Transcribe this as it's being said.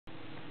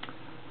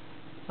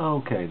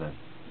Okay then,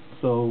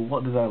 so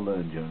what did I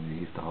learn during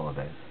the Easter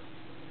holidays?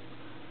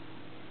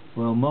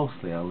 Well,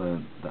 mostly I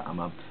learned that I'm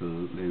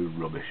absolutely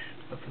rubbish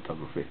at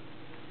photography.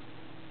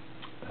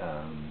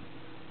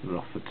 We were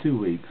off for 2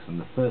 weeks,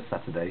 and the first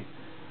Saturday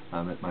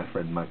I met my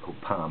friend Michael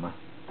Palmer,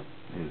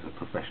 who's a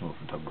professional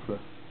photographer.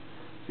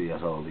 So he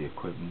has all the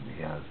equipment,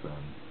 he has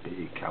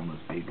big cameras,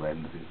 big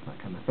lenses, that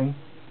kind of thing.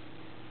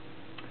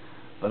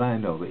 But I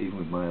know that even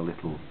with my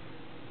little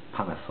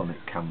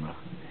Panasonic camera,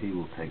 he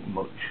will take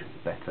much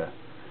better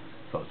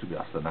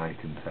photographs than I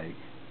can take.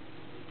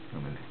 I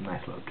mean, it's a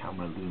nice little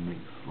camera,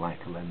 Lumix,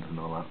 Leica lens and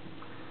all that,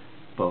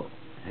 but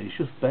he's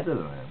just better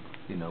than I am.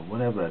 You know,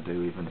 whatever I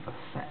do, even if I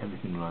set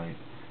everything right,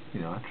 you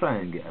know, I try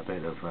and get a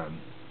bit of, I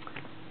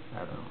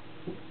don't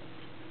know,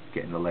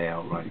 getting the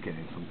layout right,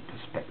 getting some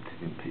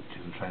perspective in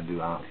pictures and try and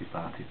do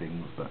arty-farty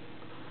things, but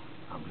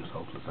I'm just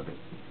hopeless at it.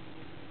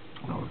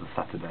 That was a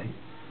Saturday.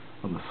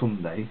 On the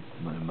Sunday,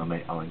 my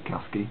mate Alan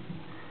Caskey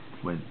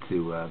went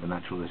to the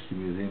Natural History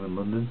Museum in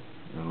London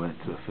and went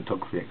to a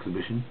photography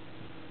exhibition,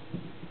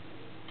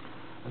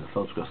 and the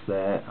photographs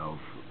there of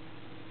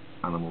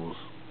animals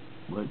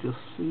were just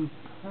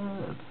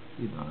superb.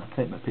 You know, I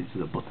take my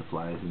pictures of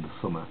butterflies in the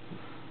summer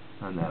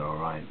and they're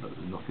alright, but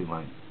there's nothing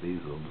like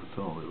these ones at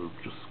all. They were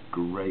just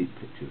great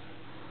pictures,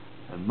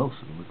 and most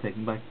of them were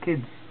taken by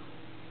kids,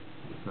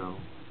 so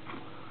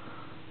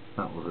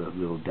that was a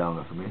real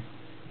downer for me.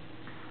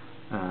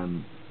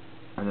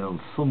 And then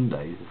on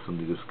Sunday, the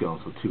Sunday just gone,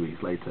 so 2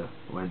 weeks later,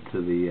 I went to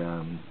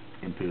the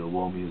Imperial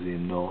War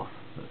Museum North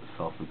at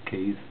Salford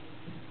Quays.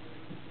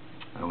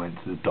 I went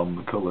to the Don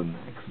McCullen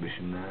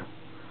exhibition there,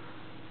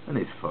 and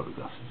his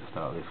photographs are just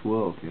out of this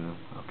world, you know.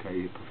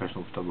 Okay,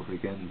 professional photography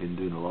again, been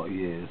doing a lot of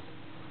years,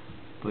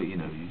 but you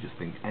know, you just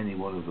think any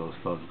one of those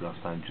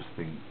photographs, I just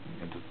think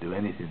I'd just do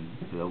anything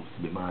if it helps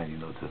to be mine, you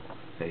know, to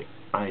say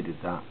I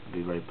did that, I'd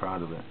be very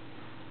proud of it.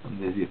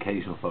 And there's the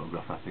occasional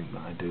photograph I think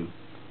that I do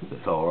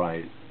that's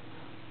alright,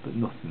 but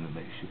nothing that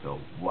makes you go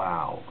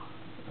wow.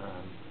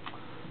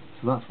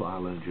 So that's what I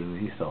learned during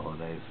the Easter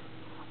holidays.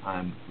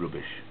 I'm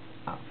rubbish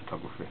at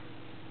photography,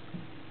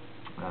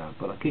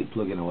 but I keep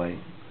plugging away,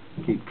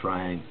 keep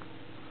trying,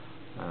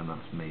 and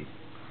that's me.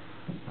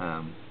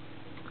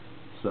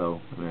 So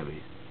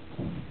maybe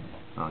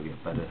I'll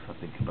get better if I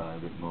think about it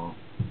a bit more,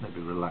 maybe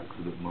relax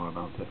a bit more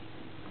about it.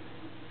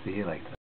 See you later.